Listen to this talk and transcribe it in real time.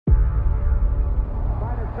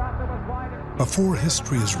Before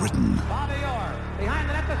history is written,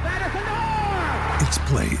 it's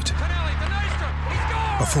played.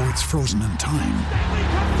 Before it's frozen in time,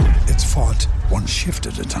 it's fought one shift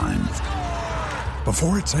at a time.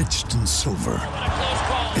 Before it's etched in silver,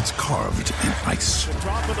 it's carved in ice.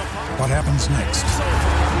 What happens next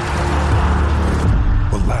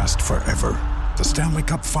will last forever. The Stanley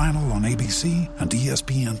Cup Final on ABC and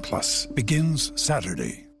ESPN Plus begins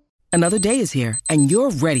Saturday. Another day is here, and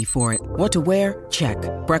you're ready for it. What to wear? Check.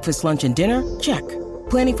 Breakfast, lunch, and dinner? Check.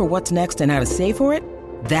 Planning for what's next and how to save for it?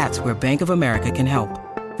 That's where Bank of America can help.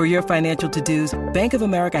 For your financial to-dos, Bank of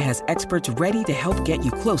America has experts ready to help get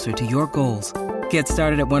you closer to your goals. Get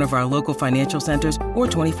started at one of our local financial centers or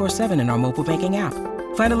 24/7 in our mobile banking app.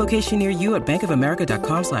 Find a location near you at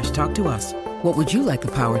bankofamerica.com/talktous. What would you like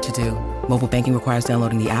the power to do? Mobile banking requires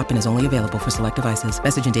downloading the app and is only available for select devices.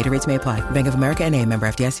 Message and data rates may apply. Bank of America NA, member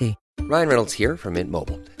FDIC. Ryan Reynolds here from Mint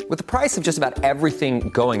Mobile. With the price of just about everything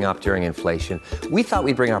going up during inflation, we thought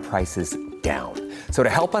we'd bring our prices down. So to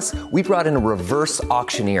help us, we brought in a reverse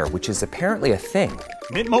auctioneer, which is apparently a thing.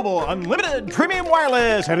 Mint Mobile Unlimited Premium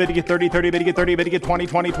Wireless. How to get 30, 30, bit to get 30, bit to get 20,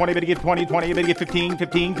 20, 20, bit to get 20, 20, bit to get 15,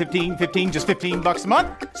 15, 15, 15, just $15 a month?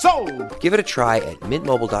 Sold! Give it a try at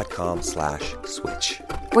mintmobile.com/switch.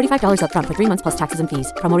 $45 up front for 3 months plus taxes and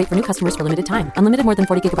fees. Promo rate for new customers for limited time. Unlimited more than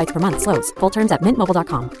 40 gigabytes per month. Slows full terms at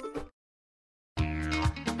mintmobile.com.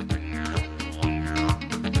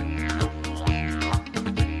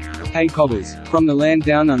 Hey Cobbers, from the land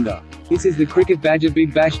down under. This is the Cricket Badger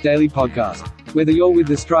Big Bash Daily Podcast. Whether you're with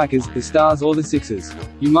the Strikers, the Stars or the Sixers,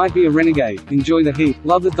 you might be a renegade, enjoy the heat,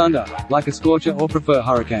 love the thunder, like a scorcher or prefer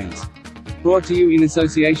hurricanes. Brought to you in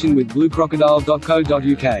association with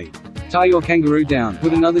bluecrocodile.co.uk. Tie your kangaroo down,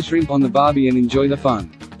 put another shrimp on the barbie and enjoy the fun.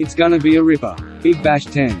 It's gonna be a ripper. Big Bash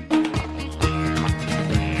 10.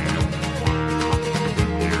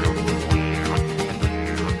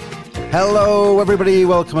 Hello everybody,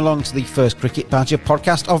 welcome along to the first Cricket Badger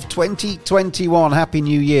podcast of 2021. Happy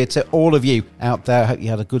New Year to all of you out there. Hope you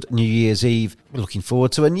had a good New Year's Eve. We're looking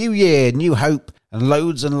forward to a new year, new hope and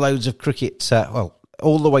loads of cricket,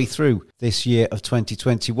 all the way through this year of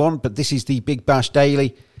 2021. But this is the Big Bash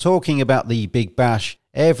Daily, talking about the Big Bash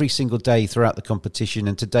every single day throughout the competition.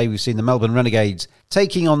 And today we've seen the Melbourne Renegades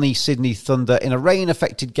taking on the Sydney Thunder in a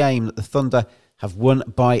rain-affected game that the Thunder have won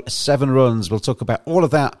by 7 runs. We'll talk about all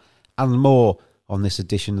of that and more on this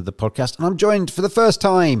edition of the podcast. And I'm joined for the first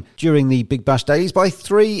time during the Big Bash Dailies by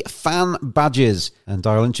 3 fan badgers. And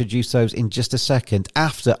I'll introduce those in just a second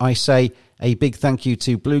after I say a big thank you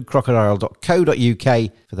to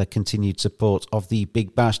bluecrocodile.co.uk for their continued support of the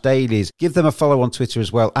Big Bash Dailies. Give them a follow on Twitter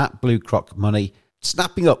as well, at BlueCrocMoney,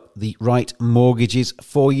 snapping up the right mortgages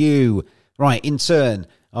for you. Right, in turn,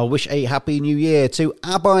 I'll wish a happy new year to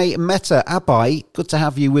Abai Mehta. Abai, good to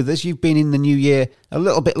have you with us. You've been in the new year a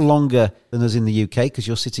little bit longer than us in the UK because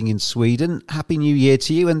you're sitting in Sweden. Happy new year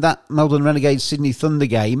to you. And that Melbourne Renegades Sydney Thunder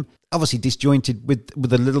game, obviously disjointed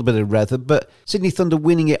with a little bit of weather, but Sydney Thunder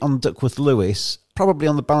winning it on Duckworth Lewis, probably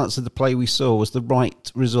on the balance of the play we saw, was the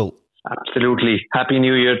right result. Absolutely. Happy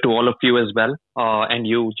New Year to all of you as well, and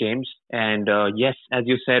you, James. And yes, as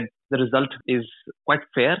you said, the result is quite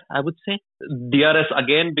fair, I would say. DRS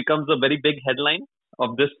again becomes a very big headline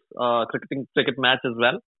of this cricket match as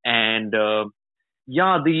well. And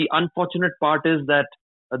the unfortunate part is that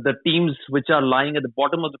the teams which are lying at the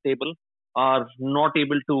bottom of the table are not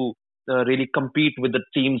able to really compete with the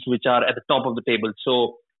teams which are at the top of the table.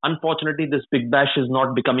 So unfortunately, this Big Bash is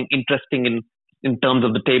not becoming interesting in terms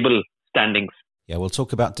of the table standings. Yeah, we'll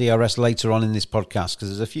talk about DRS later on in this podcast because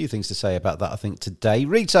there's a few things to say about that, I think, today.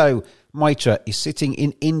 Rito Mitra is sitting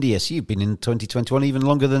in India. So you've been in 2021 even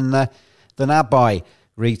longer than Abai,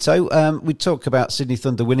 Rito. We talk about Sydney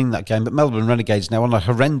Thunder winning that game, but Melbourne Renegades now on a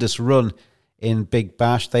horrendous run in Big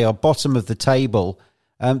Bash. They are bottom of the table.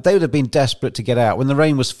 They would have been desperate to get out. When the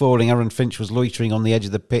rain was falling, Aaron Finch was loitering on the edge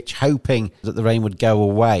of the pitch, hoping that the rain would go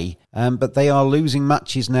away. But they are losing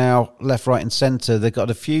matches now, left, right and centre. They've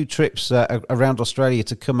got a few trips around Australia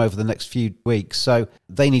to come over the next few weeks. So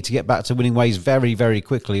they need to get back to winning ways very, very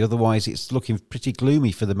quickly. Otherwise, it's looking pretty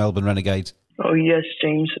gloomy for the Melbourne Renegades. Oh, yes,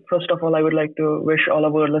 James. First of all, I would like to wish all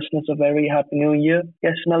of our listeners a very happy new year.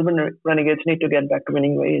 Yes, Melbourne Renegades need to get back to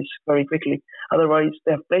winning ways very quickly. Otherwise,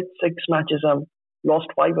 they have played 6 matches and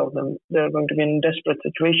lost 5 of them. They're going to be in a desperate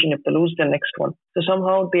situation if they lose their next one. So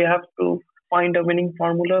somehow they have to find a winning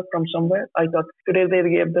formula from somewhere. I thought today they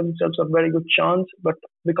gave themselves a very good chance, but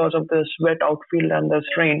because of this wet outfield and the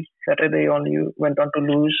rain, Saturday only went on to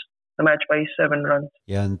lose the match by 7 runs.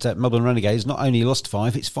 Yeah, and Melbourne Renegades not only lost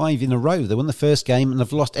 5, it's 5 in a row. They won the first game and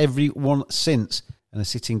have lost every one since, and are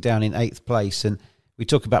sitting down in 8th place. And We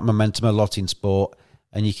talk about momentum a lot in sport,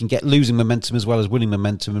 and you can get losing momentum as well as winning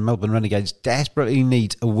momentum, and Melbourne Renegades desperately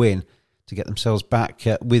need a win to get themselves back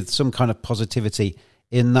with some kind of positivity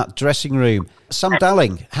in that dressing room. Sam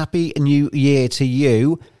Dalling, happy new year to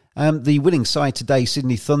you. The winning side today,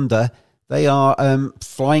 Sydney Thunder, they are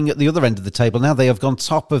flying at the other end of the table now. They have gone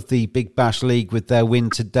top of the Big Bash League with their win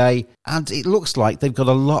today, and it looks like they've got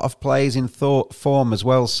a lot of players in form as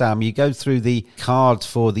well, Sam. You go through the card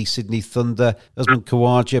for the Sydney Thunder. Usman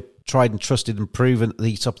Khawaja, tried and trusted and proven at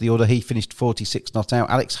the top of the order. He finished 46 not out.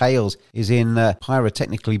 Alex Hales is in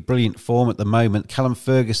pyrotechnically brilliant form at the moment. Callum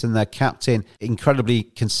Ferguson, their captain, incredibly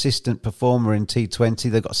consistent performer in T20.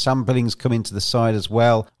 They've got Sam Billings coming to the side as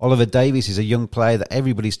well. Oliver Davies is a young player that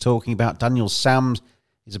everybody's talking about. Daniel Sams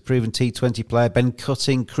is a proven T20 player. Ben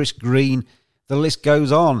Cutting, Chris Green, the list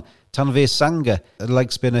goes on. Tanveer Sangha, a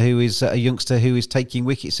leg spinner who is a youngster who is taking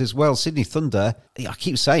wickets as well. Sydney Thunder, I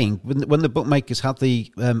keep saying, when the bookmakers had the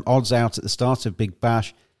odds out at the start of Big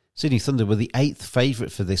Bash, Sydney Thunder were the 8th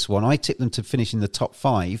favourite for this one. I tipped them to finish in the top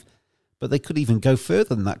 5, but they could even go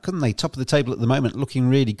further than that, couldn't they? Top of the table at the moment, looking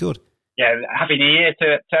really good. Yeah, happy New Year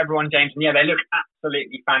to everyone, James. And yeah, they look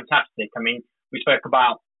absolutely fantastic. I mean, we spoke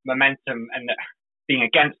about momentum and being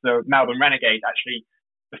against the Melbourne Renegades. Actually,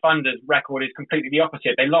 the Thunder's record is completely the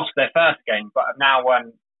opposite. They lost their first game, but have now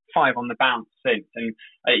won 5 on the bounce since. And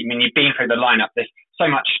I mean, you've been through the lineup. There's so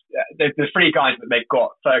much. The 3 guys that they've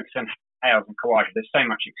got, Ferguson, Hales, and Khawaja. There's so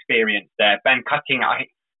much experience there. Ben Cutting,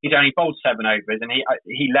 he's only bowled 7 overs, and he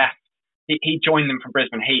left. He joined them from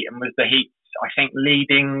Brisbane Heat and was the Heat's, I think,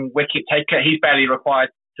 leading wicket taker. He's barely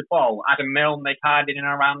required to bowl. Adam Milne they've had in and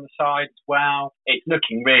around the side as well. It's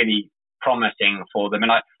looking really promising for them.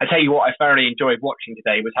 And I tell you what, I thoroughly enjoyed watching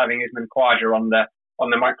today was having Usman Khawaja on the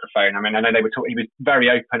microphone. I mean, I know they were he was very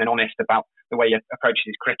open and honest about the way he approaches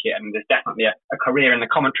his cricket, and there's definitely a career in the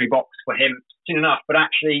commentary box for him soon enough. But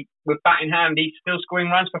actually, with bat in hand, he's still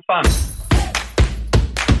scoring runs for fun.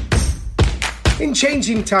 In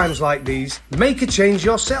changing times like these, make a change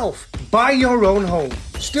yourself. Buy your own home.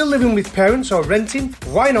 Still living with parents or renting?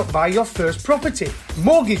 Why not buy your first property?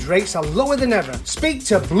 Mortgage rates are lower than ever. Speak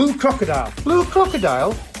to Blue Crocodile. Blue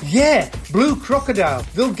Crocodile? Yeah, Blue Crocodile.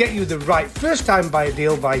 They'll get you the right first-time buyer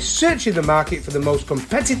deal by searching the market for the most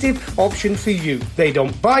competitive option for you. They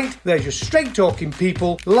don't bite, they're just straight-talking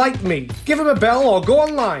people like me. Give them a bell or go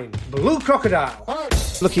online. Blue Crocodile.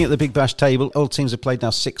 Looking at the Big Bash table, all teams have played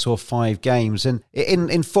now 6 or 5 games. And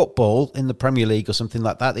in football, in the Premier League or something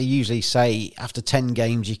like that, they usually say after 10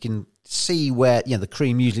 games you can see where the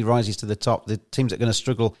cream usually rises to the top. The teams that are going to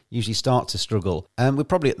struggle usually start to struggle. And we're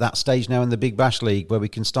probably at that stage now in the Big Bash League where we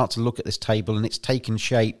can start to look at this table and it's taken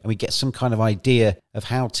shape and we get some kind of idea of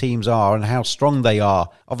how teams are and how strong they are.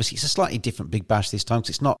 Obviously, it's a slightly different Big Bash this time because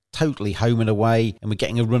it's not totally home and away and we're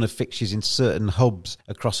getting a run of fixtures in certain hubs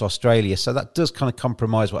across Australia. So that does kind of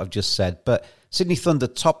compromise what I've just said. But Sydney Thunder,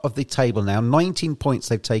 top of the table now. 19 points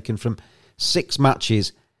they've taken from 6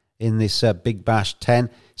 matches in this Big Bash 10.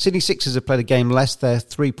 Sydney Sixers have played a game less. They're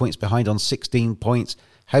 3 points behind on 16 points.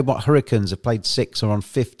 Hobart Hurricanes have played 6, are on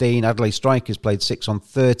 15. Adelaide Strikers played 6 on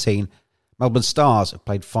 13. Melbourne Stars have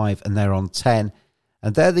played 5 and they're on 10.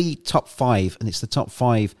 And they're the top 5, and it's the top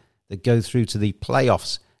 5 that go through to the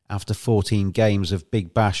playoffs after 14 games of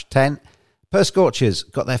Big Bash 10. Perth Scorchers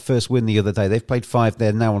got their first win the other day. They've played 5,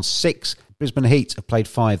 they're now on 6. Brisbane Heat have played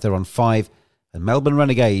 5, they're on 5. And Melbourne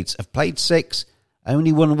Renegades have played 6,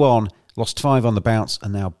 only won 1, lost 5 on the bounce,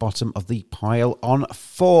 and now bottom of the pile on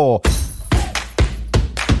 4.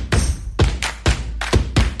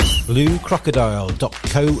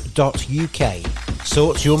 BlueCrocodile.co.uk.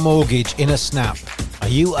 Sort your mortgage in a snap. Are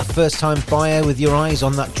you a first-time buyer with your eyes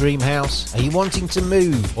on that dream house? Are you wanting to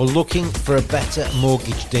move or looking for a better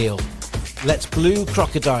mortgage deal? Let Blue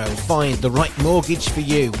Crocodile find the right mortgage for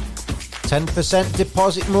you. 10%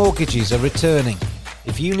 deposit mortgages are returning.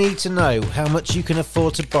 If you need to know how much you can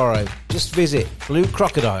afford to borrow, just visit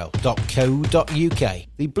bluecrocodile.co.uk.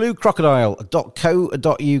 The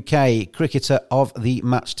bluecrocodile.co.uk cricketer of the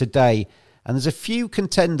match today. And there's a few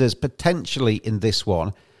contenders potentially in this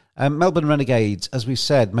one. Melbourne Renegades, as we've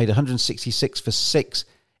said, made 166 for 6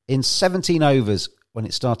 in 17 overs when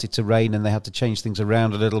it started to rain and they had to change things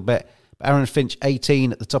around a little bit. But Aaron Finch,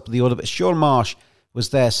 18 at the top of the order. But Shaun Marsh was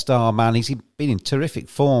their star man. He's been in terrific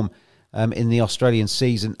form in the Australian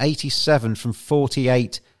season. 87 from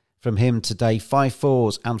 48 from him today. 5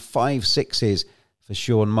 4s and 5 6s for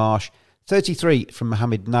Shaun Marsh. 33 from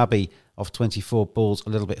Mohamed Nabi off 24 balls a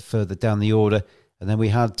little bit further down the order. And then we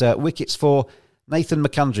had wickets for Nathan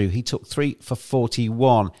McAndrew. He took 3 for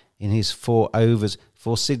 41 in his 4 overs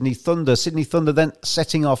for Sydney Thunder. Sydney Thunder then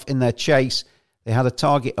setting off in their chase. They had a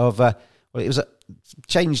target of Well, it was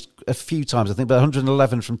changed a few times, I think, but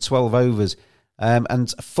 111 from 12 overs and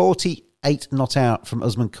 48 not out from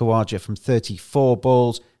Usman Khawaja from 34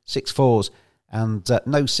 balls, 6 fours, and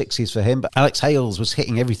no sixes for him. But Alex Hales was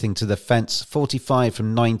hitting everything to the fence. 45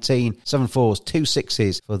 from 19, 7 fours, 2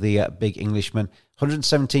 sixes for the big Englishman.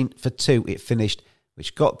 117 for 2 it finished,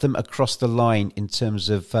 which got them across the line in terms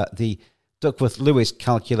of the Duckworth-Lewis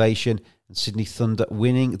calculation, and Sydney Thunder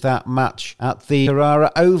winning that match at the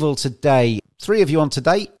Carrara Oval today. 3 of you on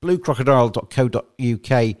today.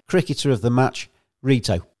 bluecrocodile.co.uk, cricketer of the match,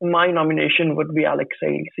 Rito. My nomination would be Alex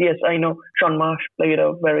Hales. Yes, I know Shaun Marsh played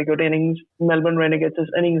a very good innings. Melbourne Renegades'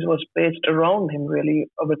 innings was based around him, really,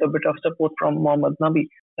 with a bit of support from Mohammad Nabi.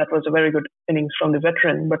 That was a very good innings from the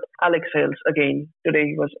veteran. But Alex Hales, again,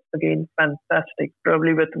 today was, again, fantastic.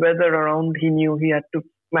 Probably with weather around, he knew he had to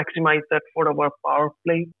maximize that 4-over power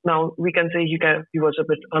play. Now, we can say he was a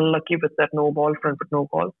bit unlucky with that no ball, front foot no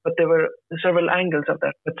ball. But there were several angles of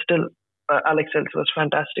that. But still, Alex Hales was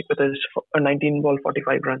fantastic with his 19 ball,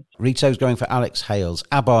 45 runs. Rito's going for Alex Hales.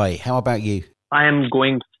 Abai, how about you? I am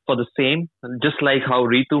going for the same. Just like how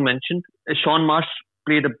Ritu mentioned, Shaun Marsh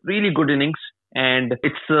played a really good innings. And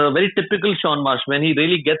it's very typical Shaun Marsh. When he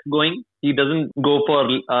really gets going, he doesn't go for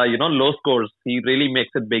low scores. He really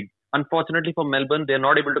makes it big. Unfortunately for Melbourne, they're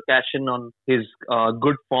not able to cash in on his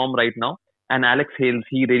good form right now. And Alex Hales,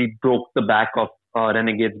 he really broke the back of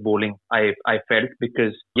Renegades bowling, I felt,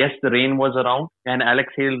 because yes, the rain was around, and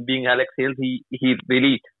Alex Hales being Alex Hales, he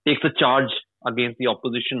really takes a charge against the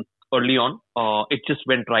opposition early on. It just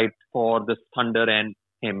went right for the Thunder and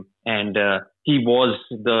him, and he was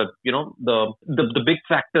the big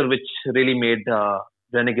factor which really made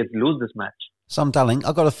Renegades lose this match. Sam Dalling,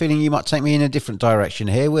 I've got a feeling you might take me in a different direction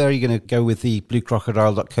here. Where are you going to go with the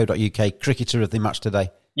bluecrocodile.co.uk cricketer of the match today?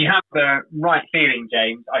 You have the right feeling,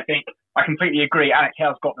 James. I think I completely agree. Alex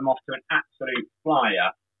Hales got them off to an absolute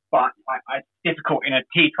flyer, but it's difficult in a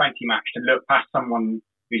T20 match to look past someone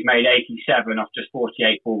who's made 87 off just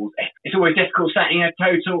 48 balls. It's always difficult setting a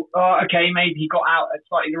total. Okay, maybe he got out at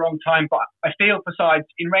slightly the wrong time, but I feel for sides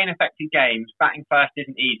in rain-affected games, batting first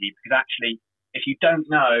isn't easy, because actually, if you don't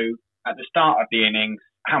know at the start of the innings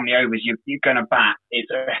how many overs you're going to bat, it's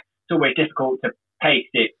always difficult to pace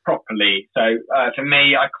it properly. So for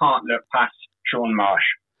me, I can't look past Shaun Marsh.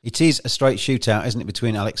 It is a straight shootout, isn't it,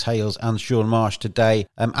 between Alex Hales and Shaun Marsh today.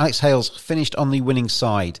 Alex Hales finished on the winning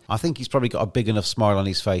side. I think he's probably got a big enough smile on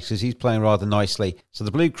his face because he's playing rather nicely. So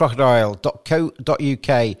the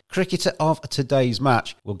bluecrocodile.co.uk cricketer of today's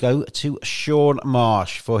match will go to Shaun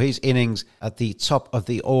Marsh for his innings at the top of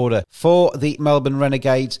the order for the Melbourne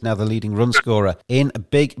Renegades, now the leading run scorer in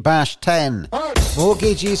Big Bash 10.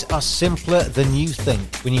 Mortgages are simpler than you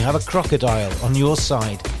think when you have a crocodile on your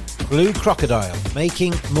side. Blue Crocodile,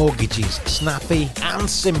 making mortgages snappy and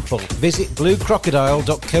simple. Visit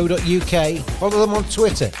bluecrocodile.co.uk, follow them on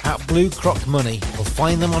Twitter @BlueCrocMoney, or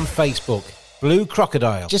find them on Facebook. Blue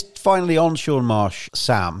Crocodile. Just finally on Shaun Marsh,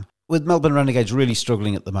 Sam, with Melbourne Renegades really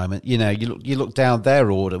struggling at the moment, you look down their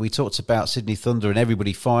order. We talked about Sydney Thunder and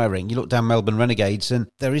everybody firing. You look down Melbourne Renegades and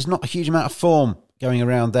there is not a huge amount of form going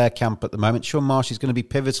around their camp at the moment. Shaun Marsh is going to be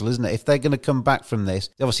pivotal, isn't it? If they're going to come back from this,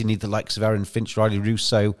 they obviously need the likes of Aaron Finch, Riley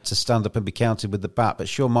Russo to stand up and be counted with the bat, but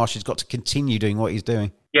Shaun Marsh has got to continue doing what he's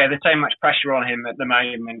doing. Yeah, there's so much pressure on him at the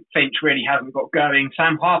moment. Finch really hasn't got going.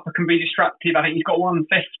 Sam Harper can be destructive. I think he's got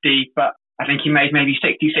 150, but I think he made maybe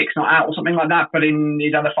 66 not out or something like that, but in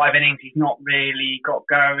his other 5 innings, he's not really got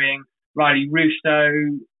going. Riley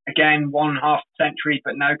Russo, again, 1.5 century,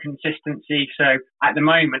 but no consistency. So at the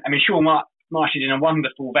moment, Shaun Marsh is in a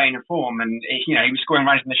wonderful vein of form, and he was scoring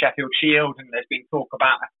runs in the Sheffield Shield, and there's been talk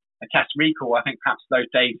about a test recall. I think perhaps those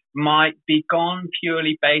days might be gone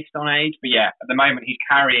purely based on age, but yeah, at the moment he's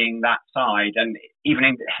carrying that side, and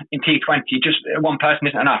even in T20, just one person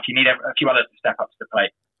isn't enough. You need a few others to step up to the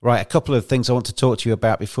plate. Right, a couple of things I want to talk to you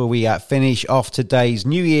about before we finish off today's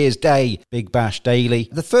New Year's Day Big Bash Daily.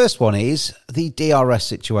 The first one is the DRS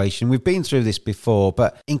situation. We've been through this before,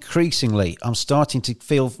 but increasingly I'm starting to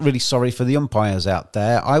feel really sorry for the umpires out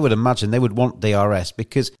there. I would imagine they would want DRS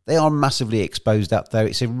because they are massively exposed out there.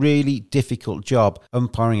 It's a really difficult job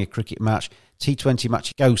umpiring a cricket match. T20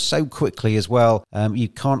 match goes so quickly as well. You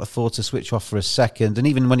can't afford to switch off for a second. And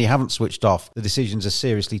even when you haven't switched off, the decisions are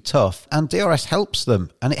seriously tough. And DRS helps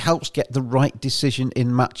them. And it helps get the right decision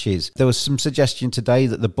in matches. There was some suggestion today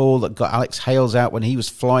that the ball that got Alex Hales out when he was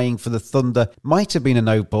flying for the Thunder might have been a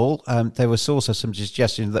no ball. There was also some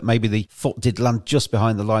suggestion that maybe the foot did land just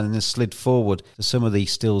behind the line and then slid forward to some of the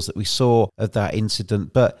stills that we saw of that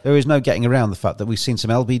incident. But there is no getting around the fact that we've seen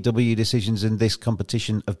some LBW decisions in this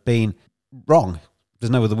competition have been wrong.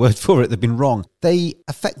 there's no other word for it, they've been wrong. They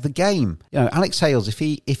affect the game. Alex Hales, if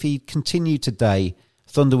he continued today,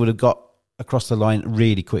 Thunder would have got across the line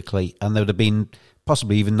really quickly, and there would have been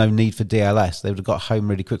possibly even no need for DLS. They would have got home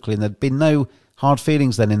really quickly, and there'd been no hard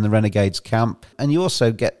feelings then in the Renegades camp. And you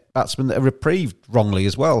also get batsmen that are reprieved wrongly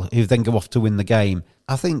as well, who then go off to win the game.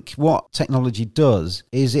 I think what technology does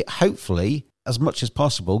is it hopefully, as much as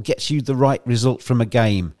possible, gets you the right result from a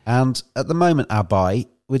game. And at the moment, Abai,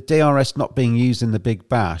 with DRS not being used in the Big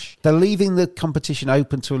Bash, they're leaving the competition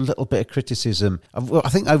open to a little bit of criticism. I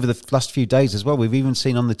think over the last few days as well, we've even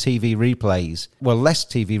seen on the TV replays, less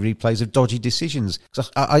TV replays of dodgy decisions.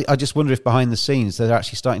 I just wonder if behind the scenes they're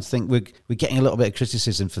actually starting to think we're getting a little bit of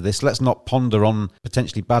criticism for this. Let's not ponder on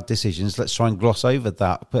potentially bad decisions. Let's try and gloss over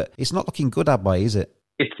that. But it's not looking good, Abai, is it?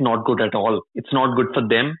 It's not good at all. It's not good for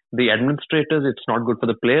them, the administrators. It's not good for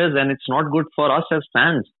the players, and it's not good for us as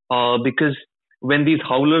fans. Because when these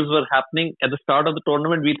howlers were happening at the start of the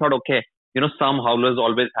tournament, we thought, okay, some howlers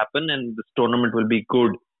always happen, and this tournament will be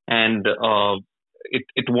good, and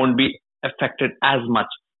it won't be affected as much.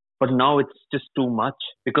 But now it's just too much,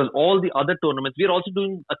 because all the other tournaments, we're also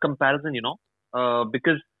doing a comparison,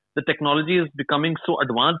 because the technology is becoming so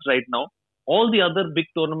advanced right now. All the other big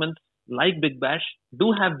tournaments, like Big Bash,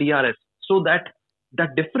 do have DRS. So that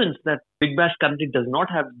difference that Big Bash currently does not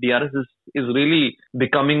have DRS is really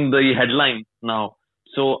becoming the headline now.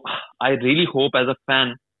 So I really hope, as a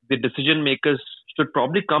fan, the decision makers should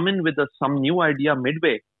probably come in with some new idea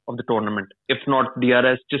midway of the tournament. If not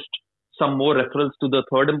DRS, just some more referrals to the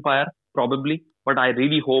third umpire, probably. But I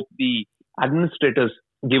really hope the administrators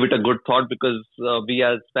give it a good thought, because we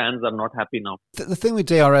as fans are not happy now. The thing with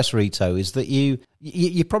DRS, Rito, is that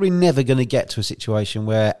you're probably never going to get to a situation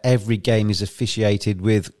where every game is officiated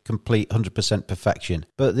with complete 100% perfection.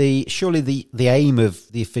 But surely the aim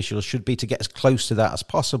of the officials should be to get as close to that as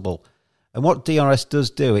possible. And what DRS does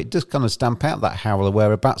do, it does kind of stamp out that howler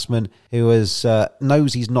where a batsman who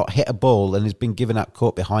knows he's not hit a ball and has been given out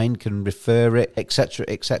caught behind can refer it, etc.,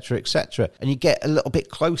 etc., etc. And you get a little bit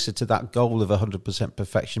closer to that goal of 100%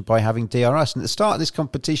 perfection by having DRS. And at the start of this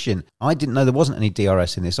competition, I didn't know there wasn't any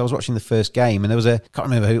DRS in this. I was watching the first game, and there was I can't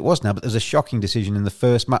remember who it was now, but there was a shocking decision in the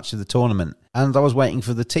first match of the tournament. And I was waiting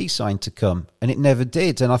for the T sign to come, and it never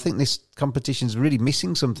did. And I think this competition is really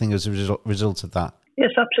missing something as a result of that.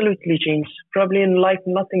 Yes, absolutely, James. Probably in life,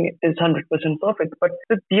 nothing is 100% perfect. But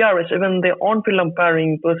with DRS, even the on-field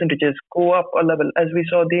umpiring percentages go up a level, as we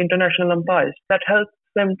saw the international umpires. That helps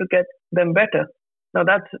them to get them better. Now,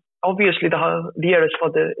 that's obviously the DRS for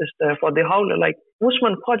the howler. Like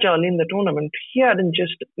Usman Khwaja in the tournament, he hadn't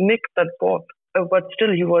just nicked that ball, but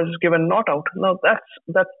still he was given not out. Now,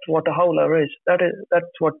 that's what a howler is.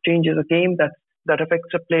 That's what changes a game. That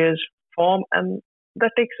affects a player's form, and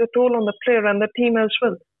that takes a toll on the player and the team as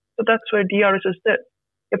well. So that's where DRS is there.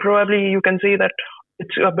 Probably you can say that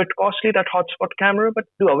it's a bit costly, that hotspot camera, but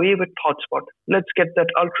do away with hotspot. Let's get that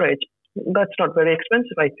ultra edge. That's not very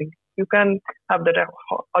expensive, I think. You can have that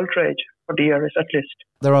ultra edge for DRS at least.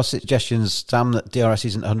 There are suggestions, Sam, that DRS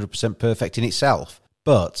isn't 100% perfect in itself,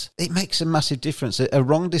 but it makes a massive difference. A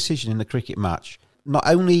wrong decision in a cricket match, not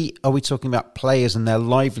only are we talking about players and their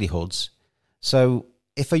livelihoods, so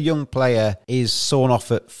if a young player is sawn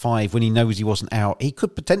off at 5 when he knows he wasn't out, he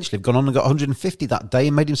could potentially have gone on and got 150 that day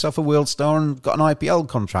and made himself a world star and got an IPL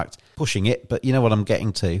contract. Pushing it, but you know what I'm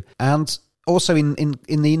getting to. And also in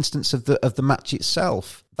the instance of the match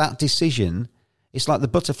itself, that decision, it's like the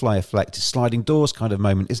butterfly effect, it's sliding doors kind of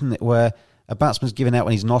moment, isn't it? Where a batsman's given out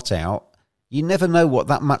when he's not out. You never know what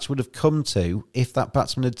that match would have come to if that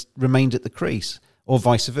batsman had remained at the crease. Or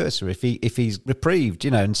vice versa, if he's reprieved,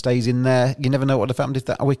 and stays in there, you never know what would have happened if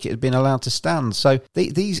that wicket had been allowed to stand. So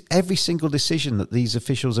every single decision that these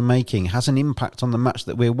officials are making has an impact on the match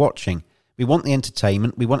that we're watching. We want the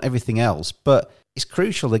entertainment, we want everything else, but it's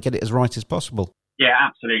crucial they get it as right as possible. Yeah,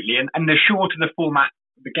 absolutely. And the shorter the format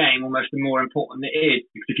of the game, almost the more important it is.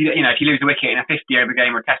 Because if you lose a wicket in a 50-over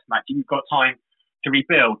game or a test match, you've got time to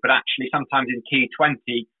rebuild. But actually, sometimes in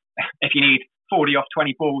T20, if you need 40 off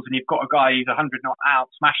 20 balls and you've got a guy who's 100 not out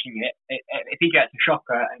smashing it, if he gets a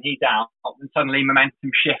shocker and he's out, then suddenly momentum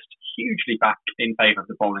shifts hugely back in favour of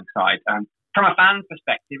the bowling side. From a fan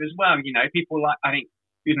perspective as well, people like, I think,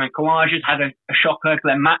 Usman Khwaja has had a shocker,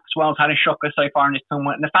 Glenn Maxwell's had a shocker so far in this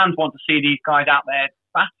tournament, and the fans want to see these guys out there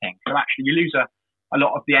batting. So actually you lose a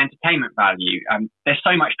lot of the entertainment value. There's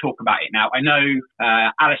so much talk about it now. I know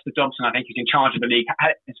Alistair Dobson, I think, who's in charge of the league,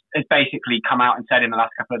 has basically come out and said in the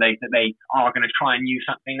last couple of days that they are going to try and use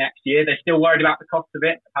something next year. They're still worried about the cost of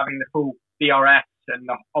it, having the full DRS and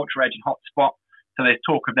the ultra edge and hotspot. So there's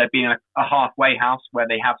talk of there being a halfway house where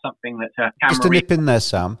they have something that's a camera. Just to nip in there,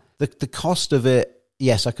 Sam, the cost of it,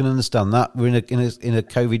 yes, I can understand that. We're in a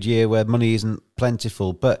COVID year where money isn't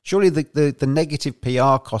plentiful, but surely the negative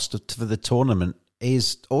PR cost for the tournament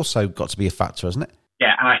is also got to be a factor, hasn't it?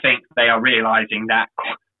 Yeah, and I think they are realising that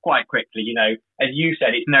quite quickly. You know, as you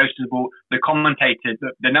said, it's noticeable. The commentators,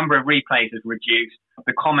 the number of replays has reduced.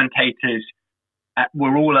 The commentators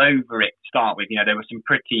were all over it to start with. You know, there was some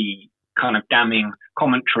pretty kind of damning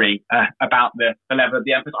commentary about the level of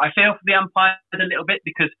the umpires. I feel for the umpires a little bit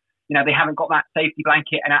because, you know, they haven't got that safety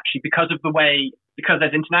blanket, and actually because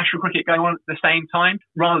there's international cricket going on at the same time,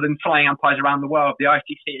 rather than flying umpires around the world, the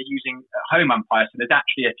ICC are using home umpires. So there's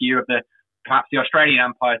actually a few of perhaps the Australian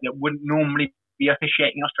umpires that wouldn't normally be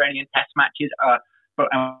officiating Australian Test matches, but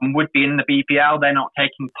would be in the BBL. They're not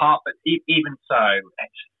taking part, but even so,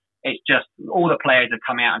 it's just all the players are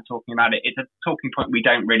coming out and talking about it. It's a talking point we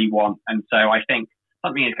don't really want, and so I think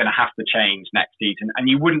something is going to have to change next season. And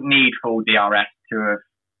you wouldn't need full DRS to have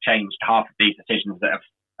changed half of these decisions that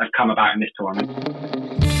have come about in this tournament.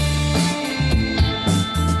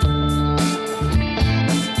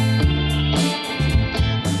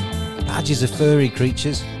 Badgers are furry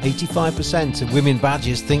creatures. 85% of women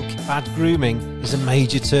badgers think bad grooming is a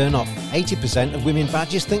major turn-off. 80% of women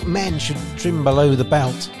badgers think men should trim below the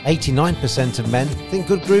belt. 89% of men think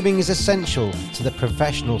good grooming is essential to their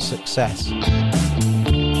professional success.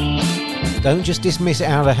 Don't just dismiss it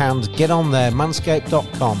out of hand. Get on there,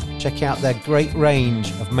 manscaped.com. Check out their great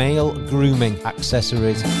range of male grooming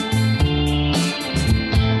accessories.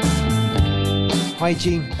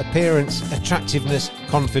 Hygiene, appearance, attractiveness,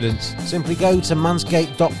 confidence. Simply go to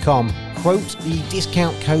manscaped.com, quote the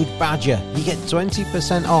discount code BADGER. You get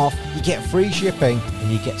 20% off, you get free shipping,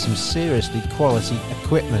 and you get some seriously quality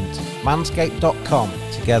equipment. Manscaped.com.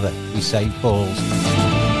 Together we save balls.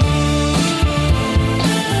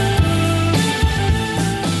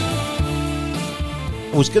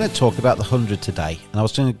 I was going to talk about the 100 today, and I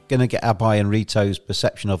was going to get Abai and Rito's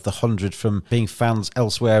perception of the 100 from being fans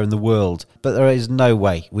elsewhere in the world, but there is no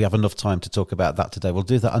way we have enough time to talk about that today. We'll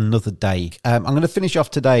do that another day. I'm going to finish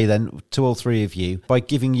off today then, to all three of you, by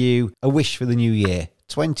giving you a wish for the new year.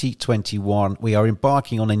 2021, we are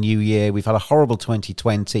embarking on a new year. We've had a horrible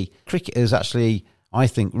 2020. Cricket has actually, I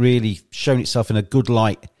think, really shown itself in a good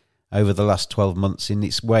light over the last 12 months. In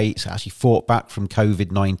its way, it's actually fought back from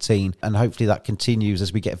COVID-19, and hopefully that continues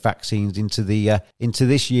as we get vaccines into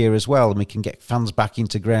this year as well, and we can get fans back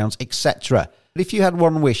into grounds, etc. But if you had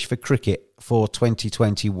one wish for cricket for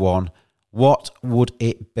 2021, what would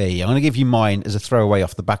it be? I'm going to give you mine as a throwaway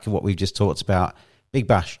off the back of what we've just talked about. Big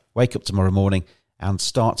Bash, wake up tomorrow morning and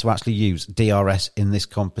start to actually use DRS in this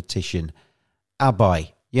competition.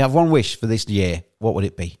 Abai, you have one wish for this year. What would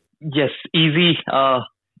it be? Yes, easy.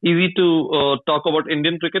 Easy to talk about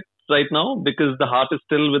Indian cricket right now because the heart is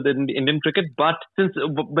still within Indian cricket. But since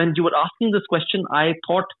when you were asking this question, I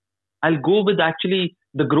thought I'll go with actually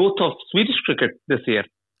the growth of Swedish cricket this year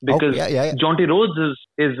because Jonty Rhodes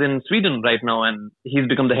is in Sweden right now and he's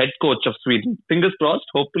become the head coach of Sweden. Fingers crossed.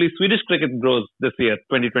 Hopefully Swedish cricket grows this year,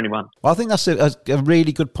 2021. Well, I think that's a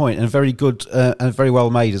really good point and very good and very well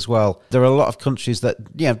made as well. There are a lot of countries that,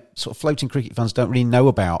 sort of floating cricket fans don't really know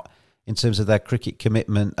about in terms of their cricket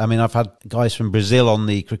commitment. I mean, I've had guys from Brazil on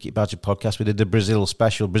the Cricket Badger podcast. We did a Brazil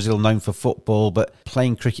special. Brazil known for football, but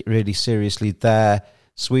playing cricket really seriously there.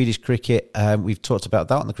 Swedish cricket, we've talked about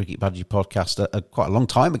that on the Cricket Badger podcast quite a long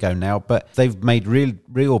time ago now, but they've made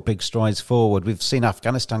real big strides forward. We've seen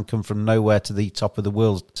Afghanistan come from nowhere to the top of the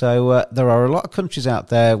world. So there are a lot of countries out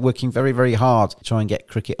there working very, very hard to try and get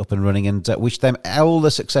cricket up and running, and wish them all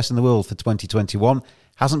the success in the world for 2021.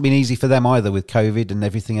 Hasn't been easy for them either with COVID and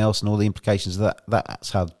everything else and all the implications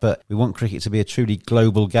that's had. But we want cricket to be a truly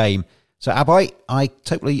global game. So, Abai, I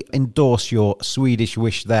totally endorse your Swedish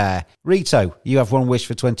wish there. Rito, you have one wish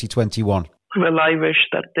for 2021. Well, I wish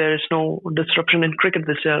that there is no disruption in cricket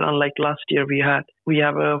this year, unlike last year we had. We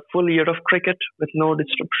have a full year of cricket with no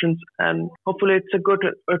disruptions, and hopefully it's a good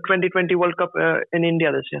 2020 World Cup in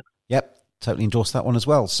India this year. Yep, totally endorse that one as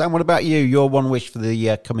well. Sam, what about you? Your one wish for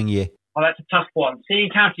the coming year? Well, that's a tough one. Seeing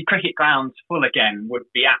county cricket grounds full again would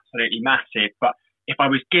be absolutely massive. But if I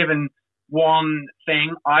was given one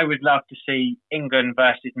thing, I would love to see England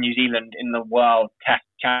versus New Zealand in the World Test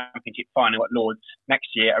Championship final at Lords next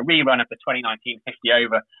year. A rerun of the 2019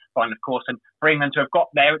 50-over final, of course. And for England to have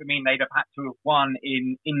got there would mean they'd have had to have won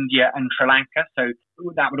in India and Sri Lanka. So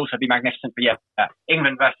that would also be magnificent. But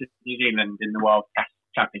England versus New Zealand in the World Test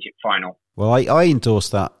Championship final. Well, I endorse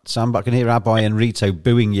that, Sam, but I can hear Abai and Rito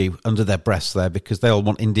booing you under their breaths there because they all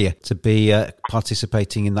want India to be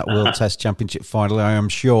participating in that World Test Championship final, I am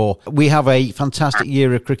sure. We have a fantastic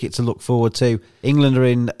year of cricket to look forward to. England are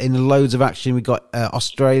in loads of action. We've got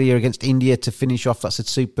Australia against India to finish off. That's a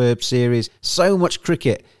superb series. So much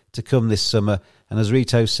cricket to come this summer. And as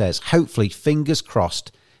Rito says, hopefully, fingers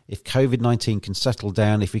crossed, if COVID-19 can settle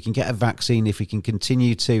down, if we can get a vaccine, if we can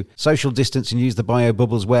continue to social distance and use the bio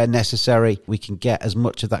bubbles where necessary, we can get as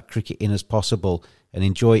much of that cricket in as possible and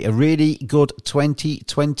enjoy a really good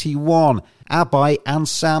 2021. Abai and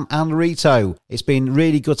Sam and Rito, it's been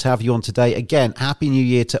really good to have you on today. Again, Happy New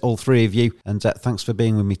Year to all three of you, and thanks for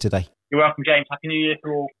being with me today. You're welcome, James. Happy New Year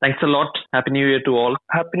to all. Thanks a lot. Happy New Year to all.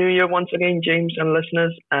 Happy New Year once again, James and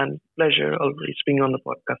listeners, and pleasure always being on the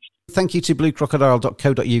podcast. Thank you to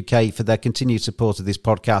bluecrocodile.co.uk for their continued support of this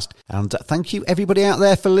podcast. And thank you, everybody out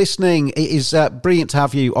there, for listening. It is brilliant to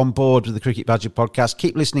have you on board with the Cricket Badger podcast.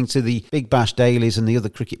 Keep listening to the Big Bash Dailies and the other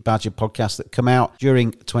Cricket Badger podcasts that come out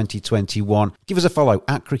during 2021. Give us a follow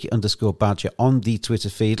at cricket_badger on the Twitter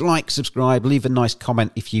feed. Like, subscribe, leave a nice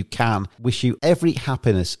comment if you can. Wish you every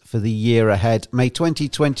happiness for the year ahead. May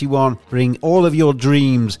 2021 bring all of your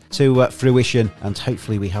dreams to fruition, and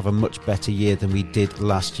hopefully we have a much better year than we did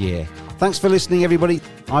last year. Thanks for listening, everybody.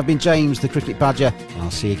 I've been James, the Cricket Badger, and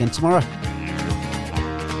I'll see you again tomorrow.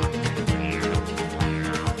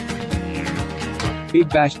 Big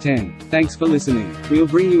Bash 10. Thanks for listening. We'll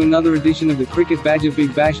bring you another edition of the Cricket Badger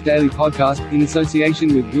Big Bash Daily Podcast in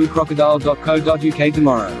association with bluecrocodile.co.uk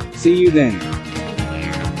tomorrow. See you then.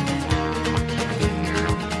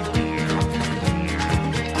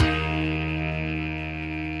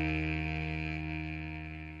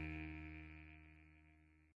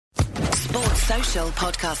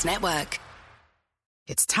 Podcast Network.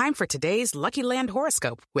 It's time for today's Lucky Land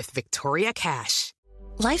horoscope with Victoria Cash.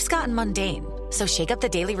 Life's gotten mundane, so shake up the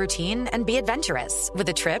daily routine and be adventurous with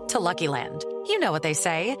a trip to Lucky Land. You know what they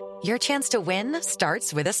say, your chance to win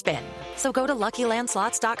starts with a spin. So go to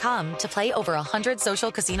LuckyLandSlots.com to play over 100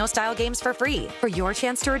 social casino-style games for free for your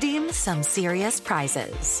chance to redeem some serious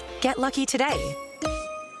prizes. Get lucky today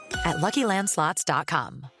at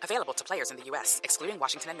LuckyLandSlots.com. Available to players in the U.S., excluding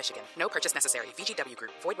Washington and Michigan. No purchase necessary. VGW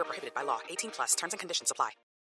Group. Void where prohibited by law. 18+. Terms and conditions apply.